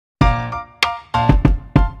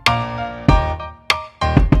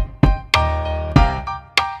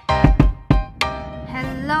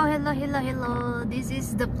hello. This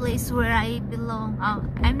is the place where I belong. Oh,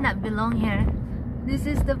 I'm not belong here. This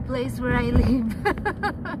is the place where I live.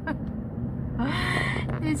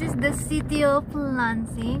 This is the city of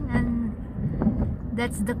Lansing, and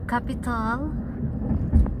that's the capital.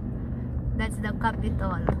 That's the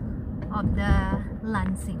capital of the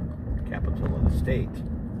Lansing. Capital of the state.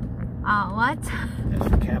 What? That's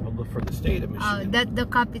the capital for the state of Michigan. Oh, that's the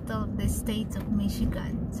capital of the state of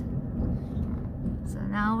Michigan. So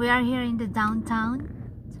now we are here in the downtown.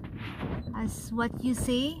 As what you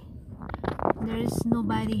see, there is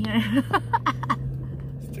nobody here.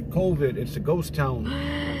 It's a COVID. It's a ghost town.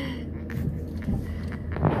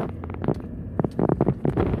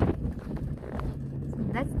 So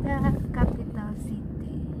that's the capital city.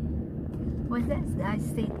 What's that? The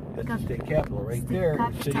state. That's the state capital right there.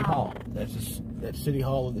 Capital. City Hall. That's City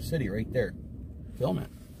Hall of the city right there. Film it.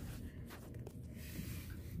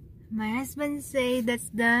 My husband say that's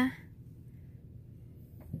the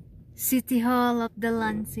City Hall of the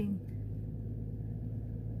Lansing.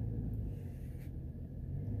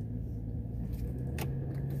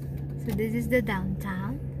 So this is the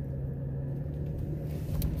downtown.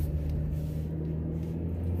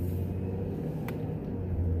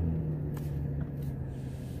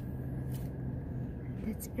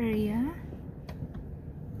 That's area.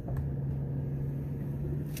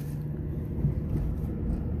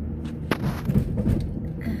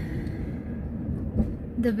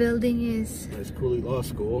 The building is... That's Cooley Law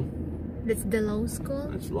School. That's the law school?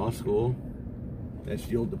 That's law school. That's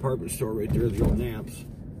the old department store right there, the old Naps.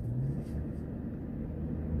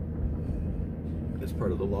 That's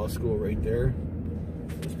part of the law school right there.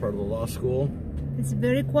 That's part of the law school. It's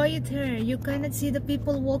very quiet here. You cannot see the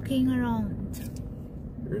people walking around.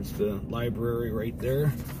 There's the library right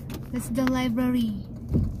there. That's the library.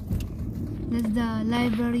 That's the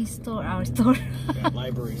library store, our store. That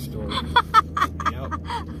library store. Yep.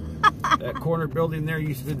 That corner building there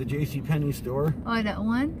used to be the JCPenney store. Oh, that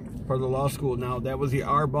one? Part of the law school now. That was the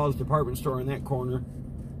Arbaugh's department store in that corner.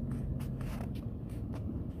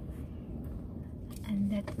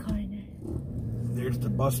 And that corner. There's the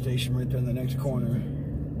bus station right there in the next corner.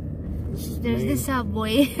 There's the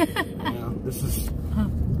subway. Yeah,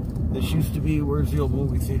 this used to be, where's the old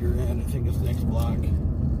movie theater at? I think it's the next block.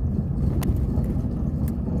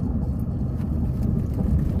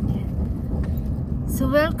 So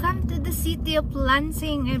welcome to the city of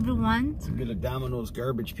Lansing, everyone. To get a Domino's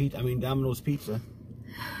garbage pizza. I mean Domino's pizza.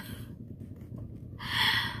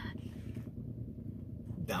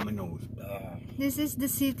 Domino's. This is the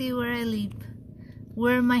city where I live,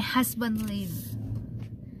 where my husband lives,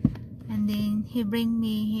 and then he bring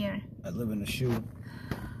me here. I live in a shoe.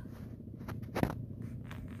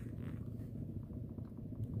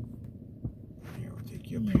 Here, we'll take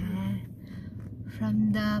you up here.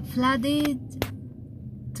 From the flooded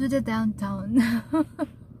to the downtown.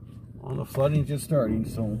 Well, the flooding's just starting,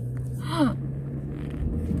 so.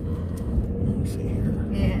 Let's see here.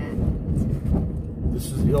 Yeah. This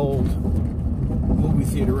is the old movie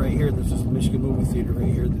theater right here. This is the Michigan movie theater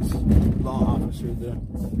right here. This law officer, the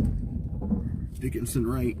Dickinson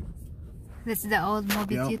Wright. That's the old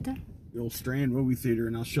movie theater? The old Strand movie theater,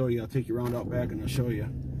 and I'll show you. I'll take you around out back and I'll show you.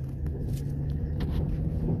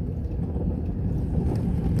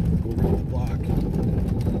 Go around the block.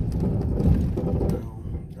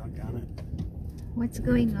 Doggone it. What's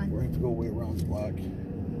going on? We're going to have to go way around the block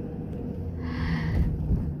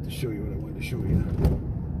to show you what I wanted to show you.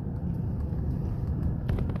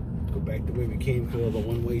 Go back the way we came through all the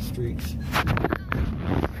one-way streets.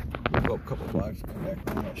 We'll go up a couple blocks, come back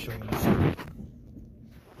and I'll show you the city.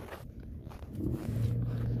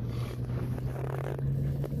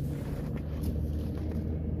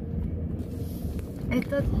 I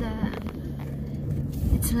thought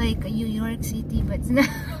it's like a New York City, but it's not.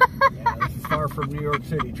 Yeah, this is far from New York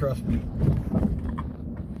City, trust me.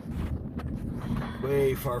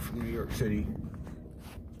 Way far from New York City.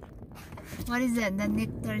 What is that? The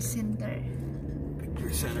Nectar Center.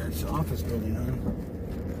 Nectar Center, it's an office building, huh?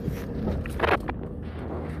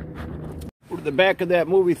 We're at the back of that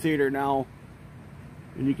movie theater now.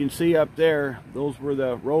 And you can see up there, those were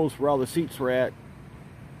the rows where all the seats were at.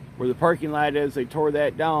 Where the parking lot is, they tore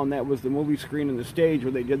that down. That was the movie screen and the stage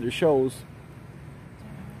where they did their shows.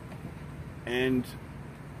 And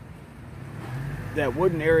that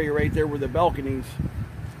wooden area right there were the balconies,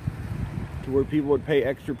 to where people would pay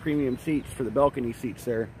extra premium seats for the balcony seats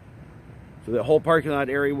there. So the whole parking lot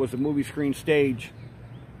area was a movie screen stage.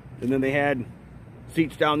 And then they had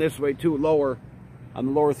seats down this way too, lower. On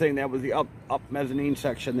the lower thing, that was the up mezzanine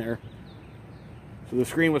section there. So the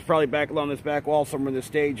screen was probably back along this back wall somewhere in the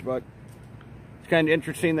stage, but it's kind of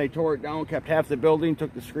interesting. They tore it down, kept half the building,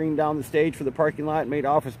 took the screen down the stage for the parking lot, and made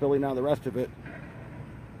office building out of the rest of it.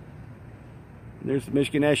 And there's the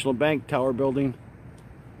Michigan National Bank Tower building.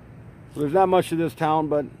 So there's not much to this town,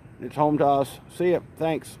 but it's home to us. See ya.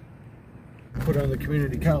 Thanks. Put on the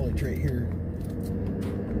community college right here.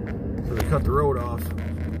 So they cut the road off.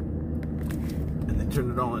 And they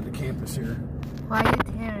turned it all into campus here. Quiet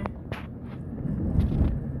here.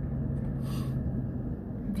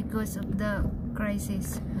 Because of the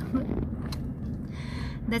crisis.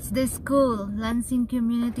 That's the school, Lansing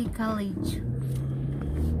Community College.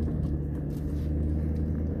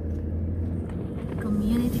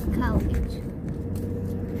 Community College.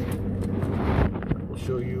 We'll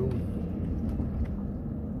show you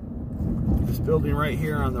this building right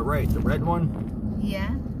here on the right, the red one.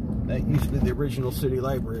 Yeah. That used to be the original city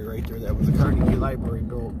library right there. That was the Carnegie Library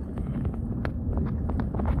built.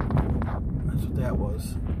 That's what that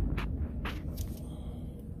was.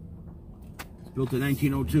 Built in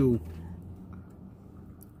 1902.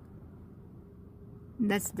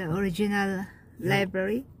 That's the original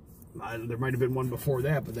library. There might have been one before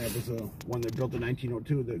that, but that was one that built in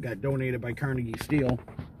 1902 that got donated by Carnegie Steel,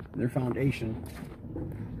 their foundation.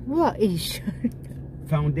 What Asian?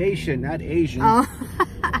 Foundation, not Asian. Oh.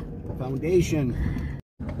 Foundation.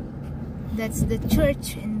 That's the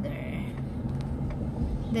church in there.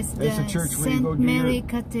 That's the church where you go St. do Mary your,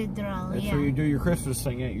 Cathedral. That's yeah. where you do your Christmas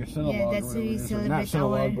thing at your synagogue. Yeah, that's where we celebrate not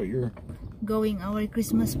synagogue, but you're going our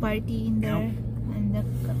Christmas party in there, and the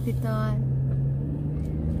Capitol.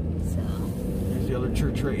 So there's the other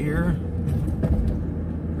church right here.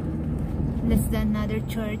 that's the another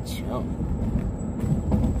church. Yep.